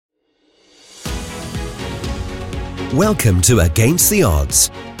Welcome to Against the Odds,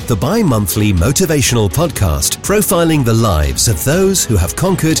 the bi-monthly motivational podcast profiling the lives of those who have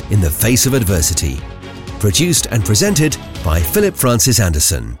conquered in the face of adversity. Produced and presented by Philip Francis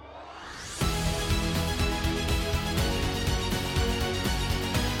Anderson.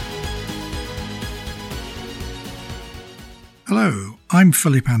 Hello, I'm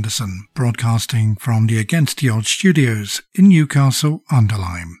Philip Anderson, broadcasting from the Against the Odds studios in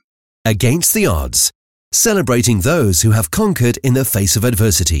Newcastle-under-Lyme. Against the Odds, celebrating those who have conquered in the face of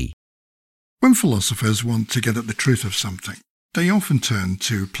adversity. When philosophers want to get at the truth of something, they often turn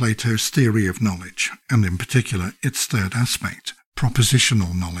to Plato's theory of knowledge, and in particular its third aspect,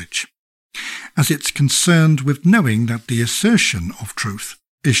 propositional knowledge, as it's concerned with knowing that the assertion of truth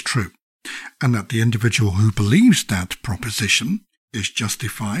is true, and that the individual who believes that proposition is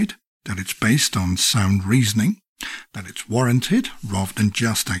justified, that it's based on sound reasoning, that it's warranted rather than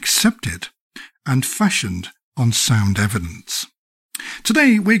just accepted, and fashioned on sound evidence.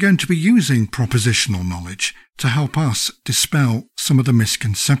 Today we're going to be using propositional knowledge to help us dispel some of the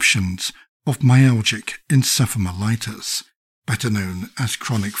misconceptions of myalgic encephalomyelitis, better known as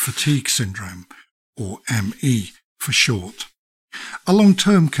chronic fatigue syndrome, or ME for short. A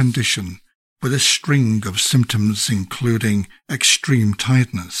long-term condition with a string of symptoms including extreme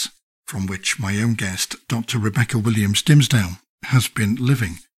tiredness, from which my own guest, Dr. Rebecca Williams-Dimsdale, has been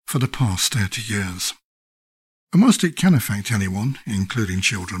living for the past 30 years. And whilst it can affect anyone, including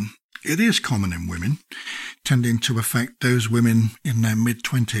children, it is common in women, tending to affect those women in their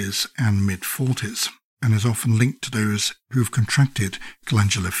mid-20s and mid-40s, and is often linked to those who've contracted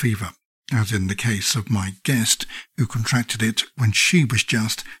glandular fever, as in the case of my guest who contracted it when she was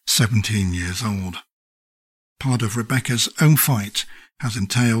just 17 years old. Part of Rebecca's own fight has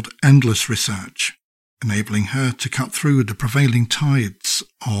entailed endless research, enabling her to cut through the prevailing tides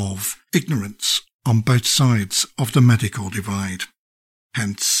of ignorance on both sides of the medical divide.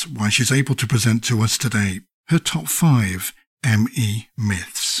 Hence why she's able to present to us today her top 5 ME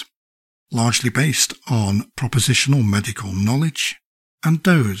myths, largely based on propositional medical knowledge and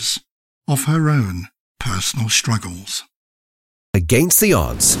those of her own personal struggles. Against the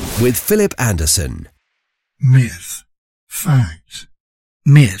Odds with Philip Anderson. Myth. Fact.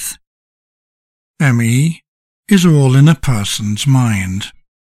 Myth. ME is all in a person's mind.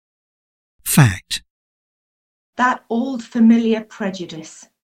 Fact. That old familiar prejudice,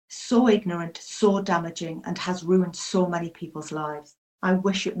 so ignorant, so damaging, and has ruined so many people's lives. I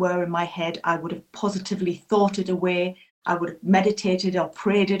wish it were in my head. I would have positively thought it away. I would have meditated or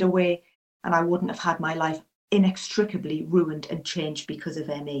prayed it away, and I wouldn't have had my life inextricably ruined and changed because of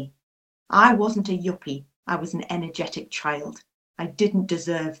ME. I wasn't a yuppie. I was an energetic child. I didn't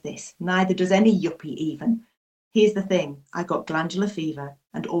deserve this. Neither does any yuppie even. Here's the thing. I got glandular fever,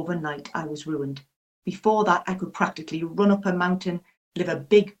 and overnight I was ruined. Before that, I could practically run up a mountain, live a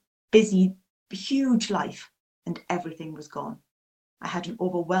big, busy, huge life, and everything was gone. I had an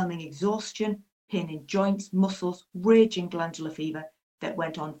overwhelming exhaustion, pain in joints, muscles, raging glandular fever that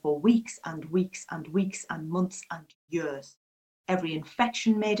went on for weeks and weeks and weeks and months and years. Every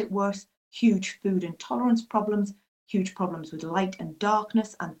infection made it worse, huge food intolerance problems, huge problems with light and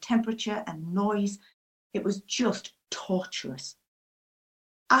darkness and temperature and noise. It was just torturous.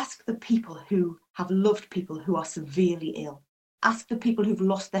 Ask the people who have loved people who are severely ill. Ask the people who've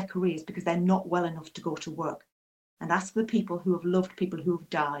lost their careers because they're not well enough to go to work. And ask the people who have loved people who have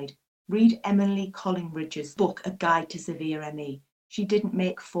died. Read Emily Collingridge's book, A Guide to Severe ME. She didn't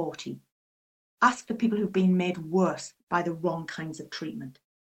make 40. Ask the people who've been made worse by the wrong kinds of treatment.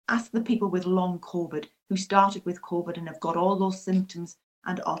 Ask the people with long COVID who started with COVID and have got all those symptoms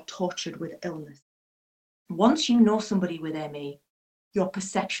and are tortured with illness. Once you know somebody with ME, your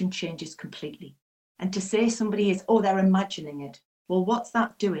perception changes completely. And to say somebody is, oh, they're imagining it. Well, what's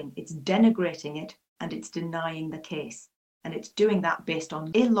that doing? It's denigrating it and it's denying the case. And it's doing that based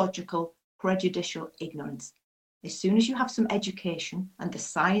on illogical, prejudicial ignorance. As soon as you have some education and the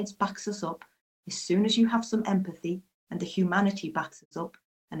science backs us up, as soon as you have some empathy and the humanity backs us up,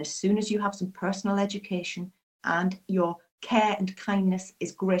 and as soon as you have some personal education and your care and kindness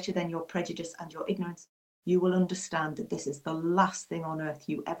is greater than your prejudice and your ignorance, you will understand that this is the last thing on earth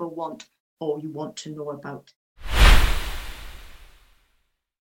you ever want or you want to know about.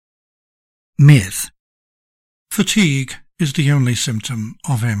 Myth. Fatigue is the only symptom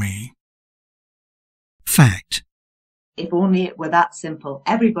of ME. Fact. If only it were that simple.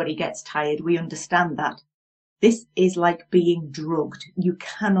 Everybody gets tired. We understand that. This is like being drugged. You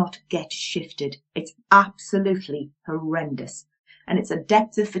cannot get shifted. It's absolutely horrendous. And it's a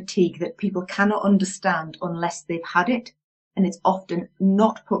depth of fatigue that people cannot understand unless they've had it. And it's often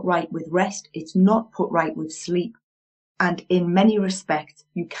not put right with rest. It's not put right with sleep. And in many respects,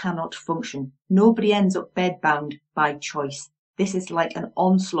 you cannot function. Nobody ends up bedbound by choice. This is like an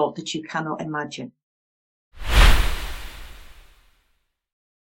onslaught that you cannot imagine.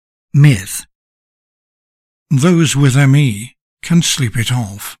 Myth. Those with ME can sleep it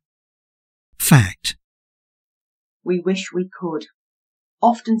off. Fact. We wish we could.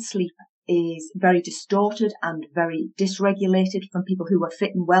 Often sleep is very distorted and very dysregulated from people who were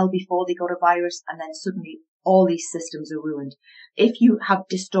fit and well before they got a virus, and then suddenly all these systems are ruined. If you have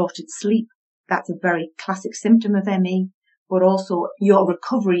distorted sleep, that's a very classic symptom of ME, but also your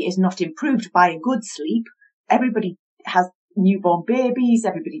recovery is not improved by a good sleep. Everybody has newborn babies,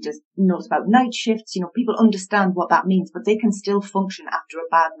 everybody knows about night shifts, people understand what that means, but they can still function after a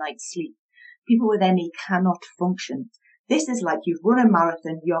bad night's sleep. People with ME cannot function. This is like you've run a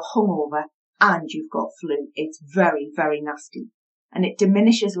marathon, you're hungover, and you've got flu. It's very, very nasty. And it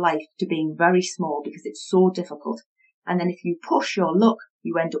diminishes life to being very small because it's so difficult. And then if you push your luck,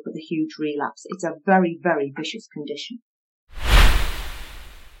 you end up with a huge relapse. It's a very, very vicious condition.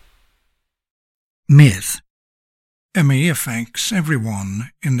 Myth. ME affects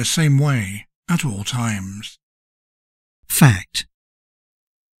everyone in the same way at all times. Fact.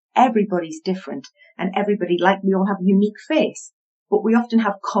 Everybody's different, and everybody, like we all have a unique face, but we often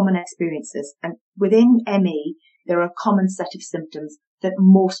have common experiences. And within ME, there are a common set of symptoms that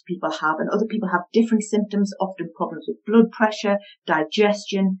most people have, and other people have different symptoms, often problems with blood pressure,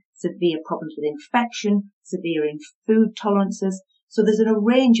 digestion, severe problems with infection, severe food tolerances. So there's a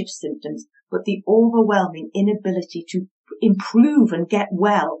range of symptoms, but the overwhelming inability to improve and get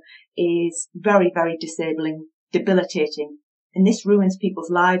well is very, very disabling, debilitating. And this ruins people's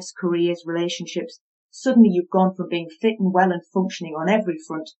lives, careers, relationships. Suddenly you've gone from being fit and well and functioning on every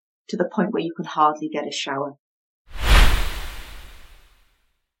front to the point where you can hardly get a shower.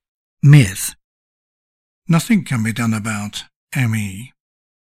 Myth. Nothing can be done about ME.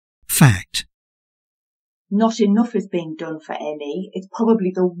 Fact. Not enough is being done for ME. It's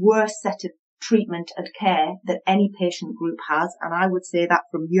probably the worst set of treatment and care that any patient group has, and I would say that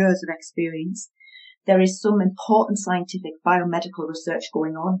from years of experience. There is some important scientific biomedical research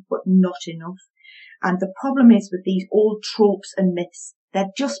going on, but not enough. And the problem is with these old tropes and myths, they're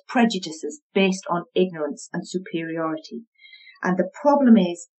just prejudices based on ignorance and superiority. And the problem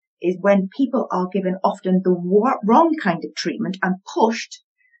is when people are given often the wrong kind of treatment and pushed,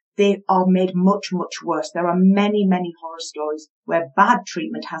 they are made much, much worse. There are many, many horror stories where bad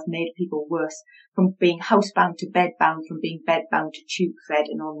treatment has made people worse, from being housebound to bedbound, from being bedbound to tube fed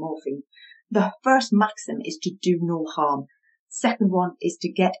and on morphine. The first maxim is to do no harm. Second one is to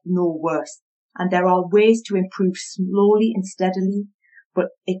get no worse. And there are ways to improve slowly and steadily,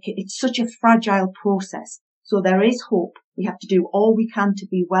 but it's such a fragile process. So there is hope. We have to do all we can to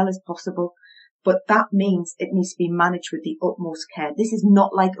be well as possible, but that means it needs to be managed with the utmost care. This is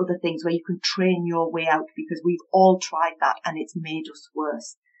not like other things where you can train your way out, because we've all tried that and it's made us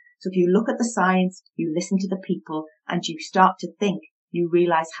worse. So if you look at the science, you listen to the people, and you start to think, you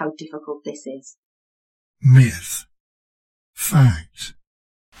realize how difficult this is. Myth. Fact.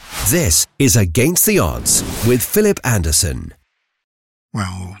 This is Against the Odds with Philip Anderson.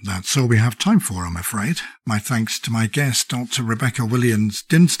 Well, that's all we have time for, I'm afraid. My thanks to my guest, Dr. Rebecca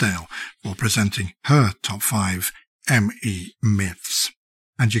Williams-Dinsdale, for presenting her top 5 ME myths.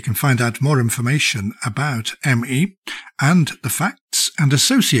 And you can find out more information about ME and the facts and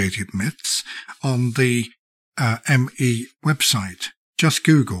associated myths on the ME website. Just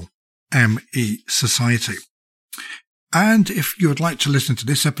Google ME Society. And if you would like to listen to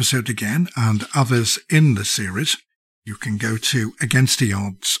this episode again and others in the series, you can go to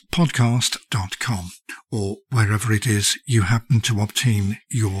againsttheoddspodcast.com or wherever it is you happen to obtain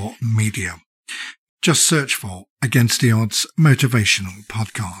your media. Just search for Against the Odds Motivational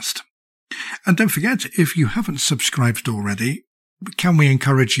Podcast. And don't forget, if you haven't subscribed already, can we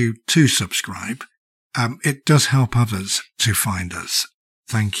encourage you to subscribe? It does help others to find us.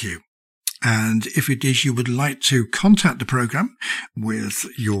 Thank you. And if it is you would like to contact the program with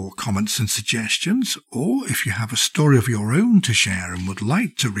your comments and suggestions, or if you have a story of your own to share and would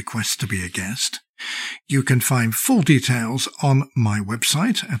like to request to be a guest, you can find full details on my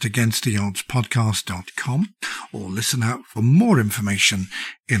website at againsttheoddspodcast.com, or listen out for more information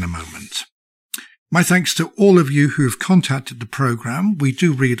in a moment. My thanks to all of you who have contacted the program. We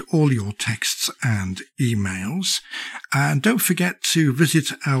do read all your texts and emails. And don't forget to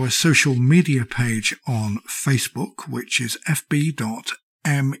visit our social media page on Facebook, which is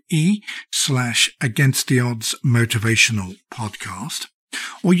fb.me/againsttheodds motivational podcast.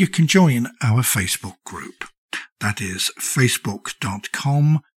 Or you can join our Facebook group. That is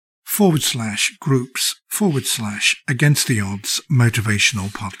facebook.com/. /groups/Against the Odds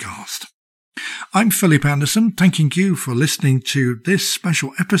Motivational Podcast. I'm Philip Anderson, thanking you for listening to this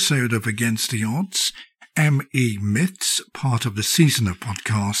special episode of Against the Odds, ME Myths, part of the season of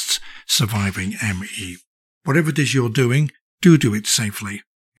podcasts Surviving ME. Whatever it is you're doing, do it safely.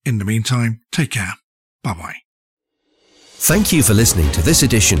 In the meantime, take care. Bye-bye. Thank you for listening to this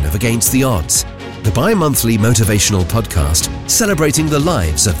edition of Against the Odds, the bi-monthly motivational podcast celebrating the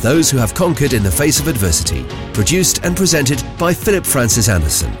lives of those who have conquered in the face of adversity, produced and presented by Philip Francis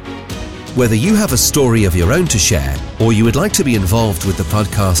Anderson. Whether you have a story of your own to share or you would like to be involved with the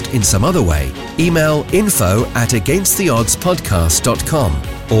podcast in some other way, email info@againsttheoddspodcast.com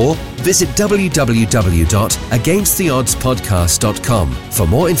or visit www.againsttheoddspodcast.com for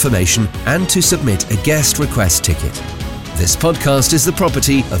more information and to submit a guest request ticket. This podcast is the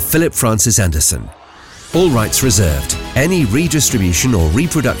property of Philip Francis Anderson. All rights reserved. Any redistribution or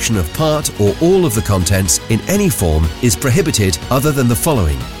reproduction of part or all of the contents in any form is prohibited other than the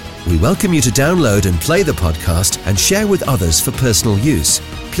following. We welcome you to download and play the podcast and share with others for personal use.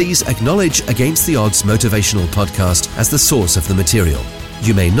 Please acknowledge Against the Odds Motivational Podcast as the source of the material.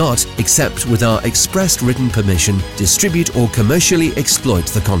 You may not, except with our expressed written permission, distribute or commercially exploit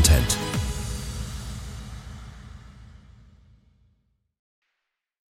the content.